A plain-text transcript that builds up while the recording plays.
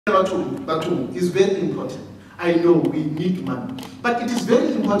Batum is very important. I know we need money, but it is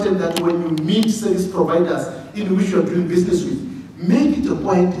very important that when you meet service providers in which you are doing business with, make it a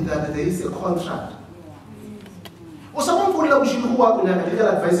point that there is a contract. Or someone put up who are going to legal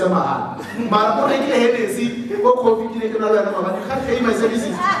advice. You can't pay my services.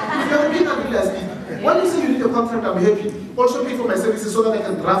 If you have been a when you say you need a contract, I'm happy. Also pay for my services so that I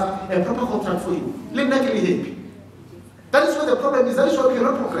can draft a proper contract for you. Let me happy. That is what the problem is. That is why we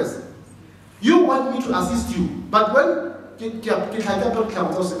cannot progress. You want me to assist you, but when every day,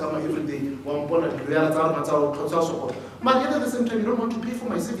 but yet at the same time, you don't want to pay for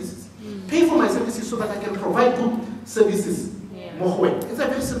my services. Pay for my services so that I can provide good services. More. It's a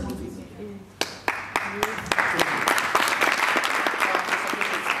very simple thing.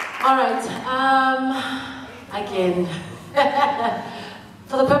 All right. Again,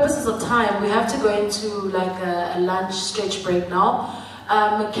 for the purposes of time, we have to go into like a lunch stretch break now.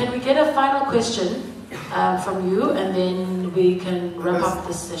 Can we get a final question from you, and then we can wrap up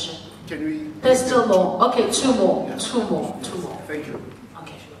this session? Can we? There's still more. Okay, two more. Yeah. Two more. Thank you.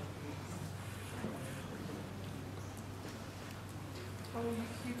 Okay.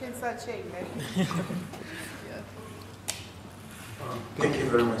 You can start shaking, right? Thank you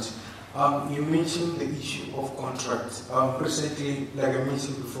very much. You mentioned the issue of contracts. Recently, like I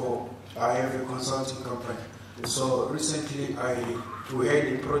mentioned before, I have a consulting company. So recently, we had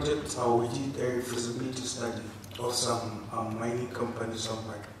a project. We did a feasibility study of some mining company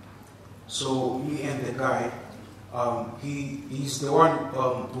somewhere. So me and the guy, he's the one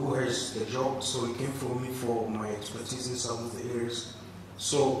who has the job. So he came for me for my expertise in some of the areas.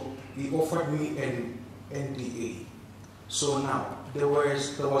 So he offered me an NDA. So now there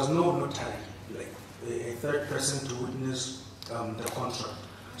was no notary, like a third person to witness the contract.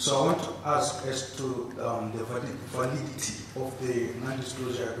 So I want to ask as to the validity of the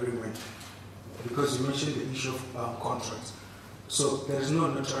non-disclosure agreement, because you mentioned the issue of contracts. So there is no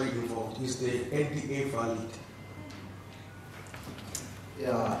notary involved. Is the NDA valid?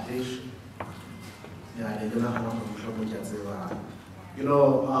 Yeah, you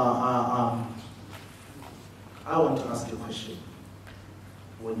know, I want to ask you a question.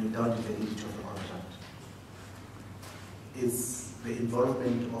 When you doubt the validity of the contract, is the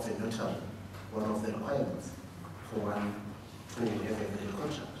involvement of a notary one of the requirements for one to have a valid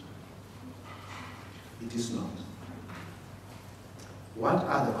contract? It is not. What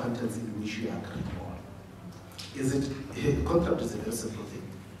are the contents in which you agree on? Is it, a contract is a very simple thing.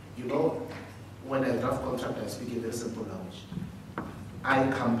 You know, when I draft contract, I speak a very simple language. I,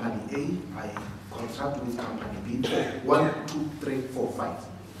 company A, I contract with company B, 1, 2, 3, 4, 5.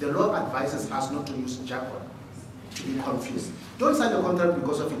 The law advises us not to use jargon, to be confused. Don't sign a contract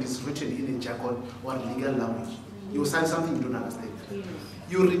because of it is written in a jargon or legal language. You sign something you don't understand.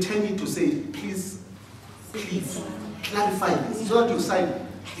 You return it to say, please clarify this, so that you sign.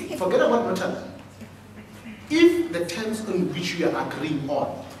 Forget about notary. If the terms in which you are agreeing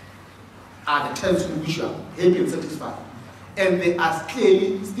on are the terms in which you are happy and satisfied, and they are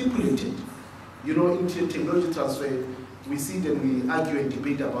clearly stipulated, you know, in technology transfer, we sit and we argue and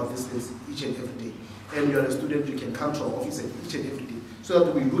debate about these things each and every day. And you're a student, you can come to our office each and every day, so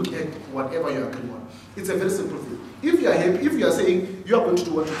that we look at whatever you are agreeing on. It's a very simple thing. If you are happy, if you are saying you are going to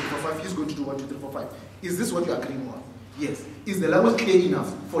do 1, 2, 3, 4, 5, he's going to do 1, 2, 3, 4, 5, is this what you are agreeing on? Yes. Is the language clear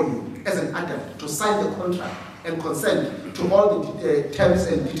enough for you as an adult to sign the contract and consent to all the terms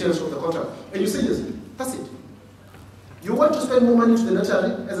and details of the contract? And you say yes, that's it. You want to spend more money to the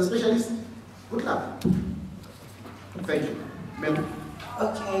notary as a specialist? Good luck. Thank you. Ma'am.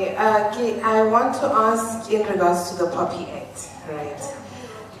 Okay, I want to ask in regards to the POPI Act, right?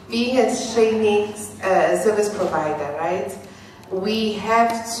 Being a training service provider, right? We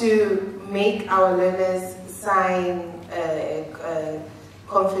have to make our learners sign a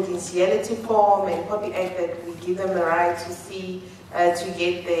confidentiality form and POPI Act that we give them the right to see, to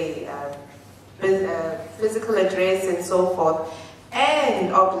get the physical address and so forth.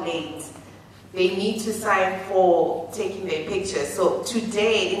 And of late, they need to sign for taking their pictures. So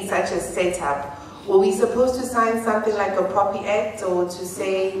today, in such a setup, were we supposed to sign something like a POPI Act, or to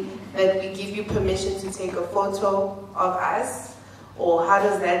say that we give you permission to take a photo of us? Or how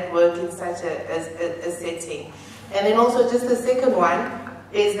does that work in such a setting? And then also just the second one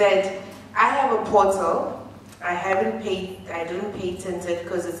is that I have a portal. I didn't patent it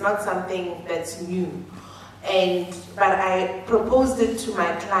because it's not something that's new. But I proposed it to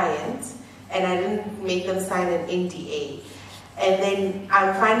my client, and I didn't make them sign an NDA. And then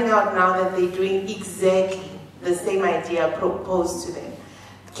I'm finding out now that they're doing exactly the same idea I proposed to them.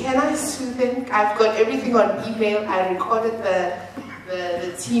 Can I sue them? I've got everything on email. I recorded the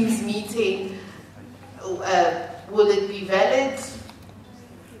the Teams meeting, will it be valid?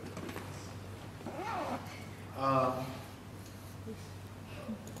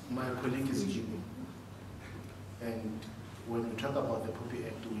 My colleague is Jibu, and when we talk about the POPI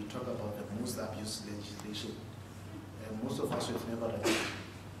Act, we talk about the most abuse legislation, and most of us have never read it.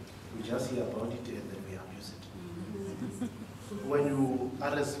 We just hear about it and then we abuse it. When you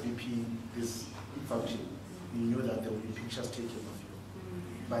RSVP this function, you know that there will be pictures taken of you.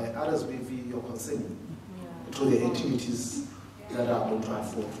 By RSVP, you're consenting to the activities that are going to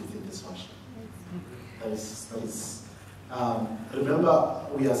unfold within this function. That is remember,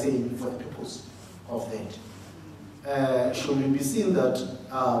 we are saying for the purpose of that. Should we be seen that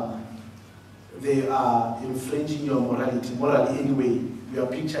they are infringing your morally anyway, your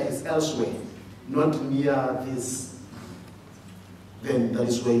picture is elsewhere, not near this, then that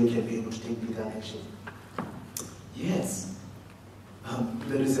is where you can be able to take legal action. Yes.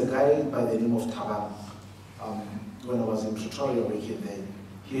 There is a guy by the name of Thabo. When I was in Pretoria working there,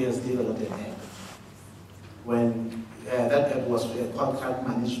 he has developed an app. When that app was a contract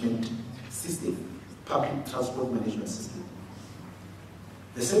management system, public transport management system.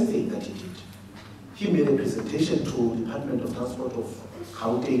 The same thing that he did. He made a presentation to the Department of Transport of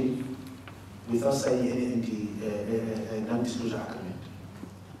Gauteng without signing any non-disclosure agreement.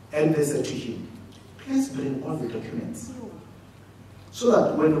 And they said to him, please bring all the documents. So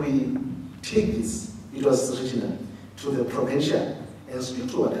that when we take this, it was regional, to the provincial and speak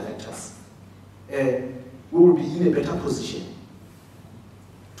to our directors, we will be in a better position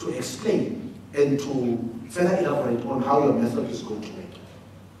to explain and to further elaborate on how your method is going to work.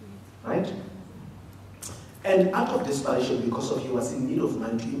 Right? And out of desperation, because he was in need of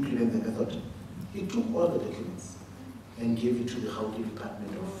money to implement the method, he took all the documents and gave it to the Gauteng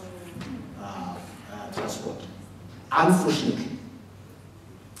Department of Transport. Unfortunately,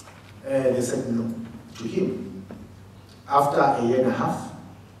 they said no to him. After a year and a half,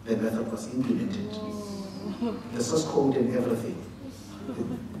 the method was implemented. The source code and everything.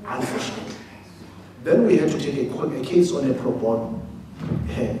 Unfortunately. Then we had to take a case on a pro bono.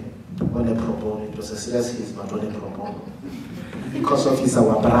 On a pro bono. It was a serious case, but on a pro bono. Because of his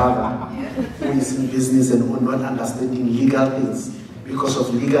our brother who is in business and who not understanding legal things. Because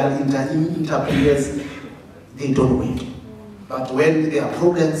of legal entrepreneurs, they don't work. But when there are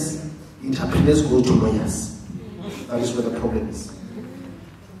problems, entrepreneurs go to lawyers. That is where the problem is.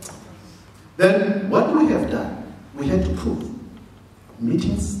 Then what we have done, we had to prove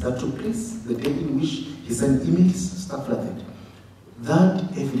meetings that took place, the day in which he sent emails, stuff like that.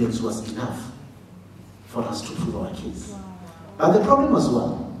 That evidence was enough for us to prove our case. Wow. But the problem was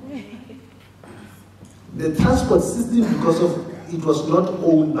one. The transport system, because of it was not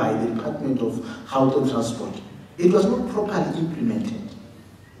owned by the Department of Gauteng Transport, it was not properly implemented.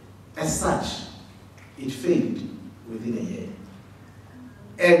 As such, it failed within a year.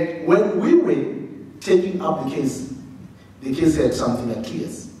 And when we were taking up the case had something like 2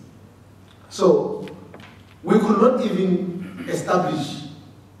 years. So we could not even establish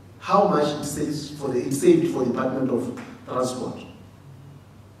how much it saved for the Department of Transport.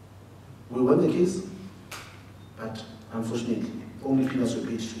 We won the case, but unfortunately, only peanuts were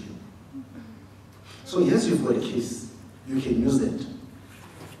paid to you. So yes, you've got a case. You can use that.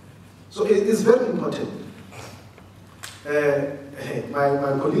 So it's very important.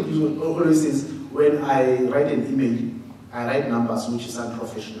 My colleague always says, when I write an email, I write numbers, which is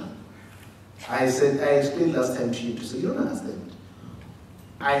unprofessional. I explained last time to you to say, you don't understand.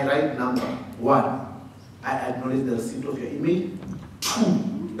 I write number 1, I acknowledge the receipt of your email.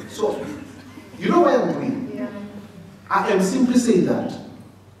 2, so you know why I'm doing? Yeah. I am simply saying that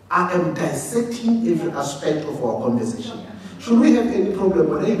I am dissecting every aspect of our conversation. Should we have any problem,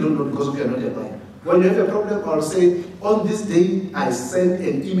 when I don't know because we are not a lawyer. When you have a problem, I'll say, on this day, I sent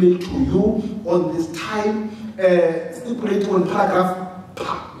an email to you, on this time, stipulated on paragraph,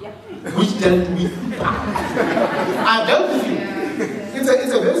 which dealt with, I dealt with you.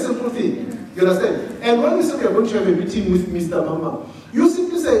 It's a very simple thing, you understand? And when we say we are going to have a meeting with Mr. Mama, you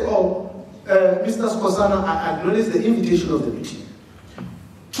simply say, oh, Mr. Skosana, I acknowledge the invitation of the meeting.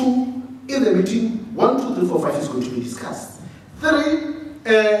 2, in the meeting, 1, 2, 3, 4, 5 is going to be discussed. 3,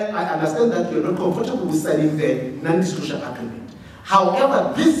 I understand that you're not comfortable with signing the non-disclosure agreement.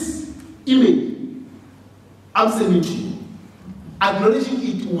 However, this email I'm sending to you, acknowledging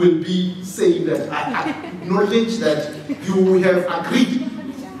it will be saying that I acknowledge that you have agreed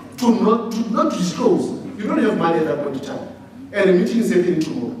to not disclose. You don't have money at that point in time. And the meeting is happening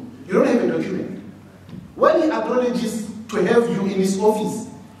tomorrow. You don't have a document. When he acknowledges to have you in his office,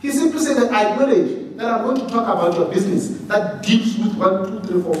 he simply said that I acknowledge that I'm going to talk about your business that deals with 1, 2,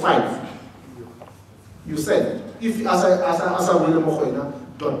 3, 4, 5. You said, if as a William Mohoina,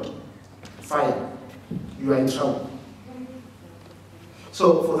 don't fire, you are in trouble.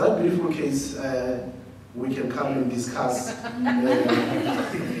 So for that beautiful case, we can come and discuss.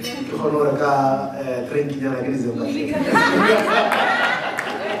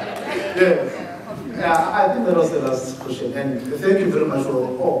 Yeah, I think that was the last question, and thank you very much for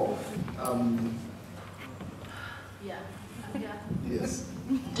all. Yes.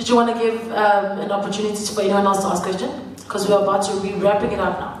 Did you want to give an opportunity for anyone else to ask a question? Because we're about to be wrapping it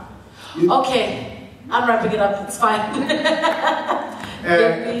up now. Okay, I'm wrapping it up. It's fine.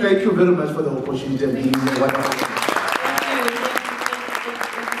 Thank you very much for the opportunity and being here. Wonderful. Thank you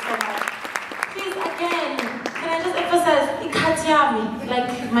so much. Please, again, can I just emphasize, ikatiami, like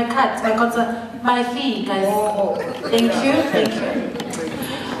my cat, my fee, guys. Thank you.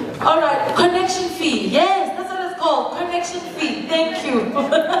 All right, connection fee. Yes, that's what it's called, connection fee. Thank you.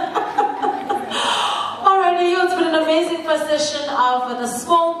 Alrighty, it's been an amazing first session of the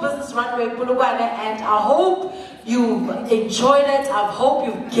Small Business Runway Bulugwane, and I hope you've enjoyed it. I hope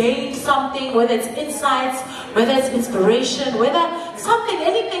you've gained something, whether it's insights, whether it's inspiration, whether something,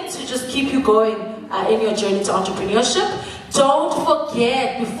 anything to just keep you going in your journey to entrepreneurship. Don't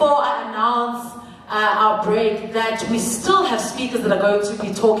forget, before I announce our break, that we still have speakers that are going to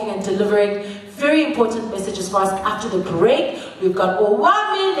be talking and delivering very important messages for us after the break. We've got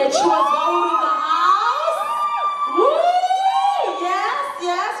Owami Lechuazo in the house. Woo!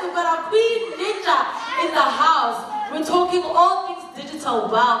 Yes, we've got our Queen Ninja in the house. We're talking all things digital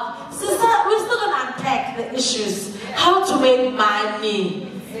wealth. Sister, we're still going to unpack the issues. How to make money.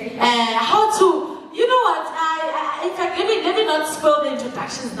 How to, you know what, in fact, let me not spoil the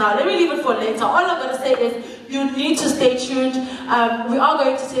introductions now. Let me leave it for later. All I'm going to say is you need to stay tuned. We are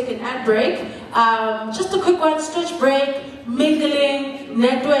going to take an ad break. Just a quick one, stretch break, mingling,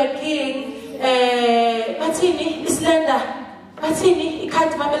 networking. Matini, Islanda. Matini,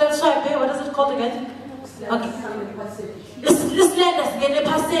 what is it called again? Okay. Islanda,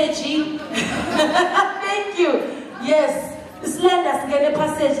 thank you. Yes. Islanda, get a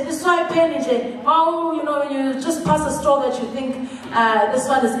passage. This why oh, you know, when you just pass a store that you think this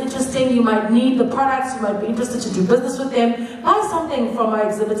one is interesting, you might need the products, you might be interested to do business with them. Buy something from our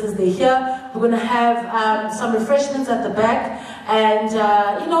exhibitors. They're here. We're going to have some refreshments at the back, and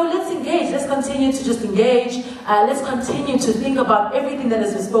you know, let's engage. Let's continue to just engage. Let's continue to think about everything that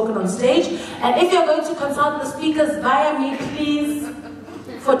has been spoken on stage. And if you're going to consult the speakers via me, please,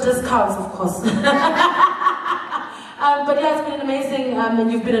 for discounts, of course. But yeah, it's been amazing,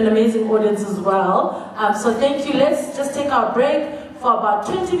 and you've been an amazing audience as well. So thank you. Let's just take our break for about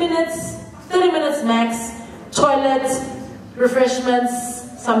 20 minutes, 30 minutes max, toilet, refreshments,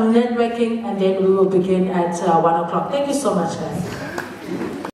 some networking, and then we will begin at 1 o'clock. Thank you so much, guys.